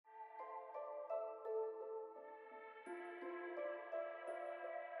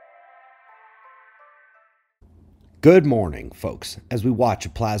Good morning, folks, as we watch a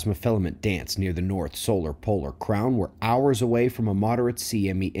plasma filament dance near the North Solar Polar Crown. We're hours away from a moderate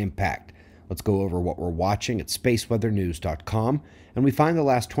CME impact. Let's go over what we're watching at spaceweathernews.com, and we find the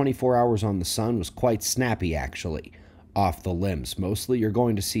last 24 hours on the sun was quite snappy, actually. Off the limbs, mostly, you're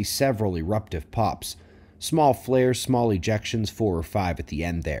going to see several eruptive pops. Small flares, small ejections, 4 or 5 at the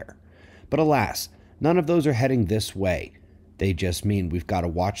end there. But alas, none of those are heading this way. They just mean we've got to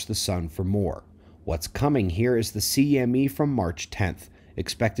watch the sun for more. What's coming here is the CME from March 10th,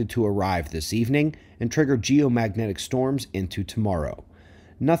 expected to arrive this evening and trigger geomagnetic storms into tomorrow.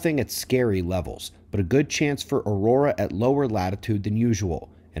 Nothing at scary levels, but a good chance for aurora at lower latitude than usual,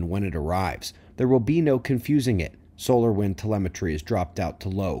 and when it arrives, there will be no confusing it. Solar wind telemetry is dropped out to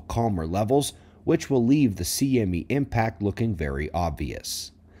low, calmer levels, which will leave the CME impact looking very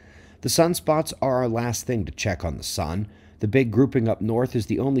obvious. The sunspots are our last thing to check on the sun. The big grouping up north is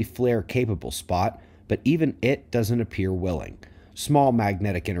the only flare-capable spot, but even it doesn't appear willing. Small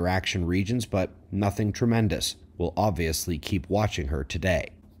magnetic interaction regions, but nothing tremendous. We'll obviously keep watching her today.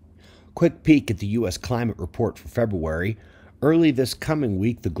 Quick peek at the U.S. climate report for February. Early this coming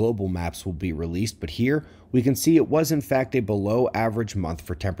week, the global maps will be released, but here we can see it was in fact a below-average month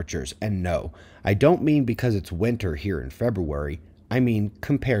for temperatures. And no, I don't mean because it's winter here in February. I mean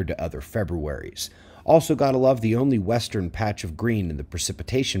compared to other Februaries. Also gotta love the only western patch of green in the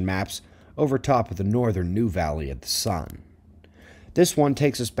precipitation maps over top of the northern New Valley of the Sun. This one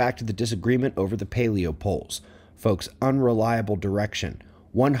takes us back to the disagreement over the Paleopoles. Folks, unreliable direction,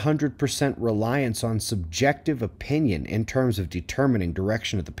 100% reliance on subjective opinion in terms of determining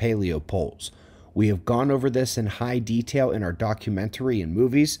direction of the Paleopoles. We have gone over this in high detail in our documentary and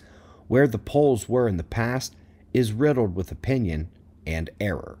movies. Where the poles were in the past is riddled with opinion and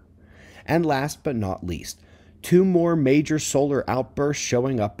error. And last but not least, 2 more major solar outbursts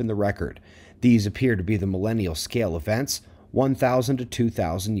showing up in the record. These appear to be the millennial scale events, 1,000 to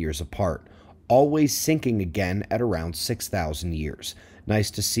 2,000 years apart, always sinking again at around 6,000 years. Nice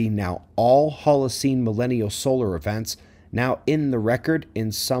to see now all Holocene millennial solar events now in the record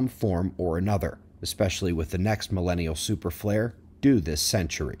in some form or another, especially with the next millennial superflare due this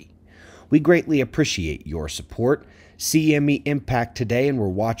century. We greatly appreciate your support. CME impact today, and we're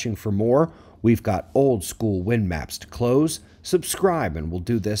watching for more. We've got old school wind maps to close. Subscribe, and we'll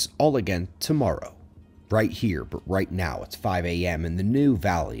do this all again tomorrow. Right here, but right now it's 5 a.m. in the New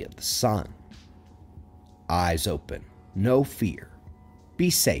Valley of the Sun. Eyes open, no fear.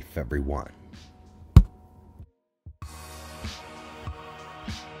 Be safe, everyone.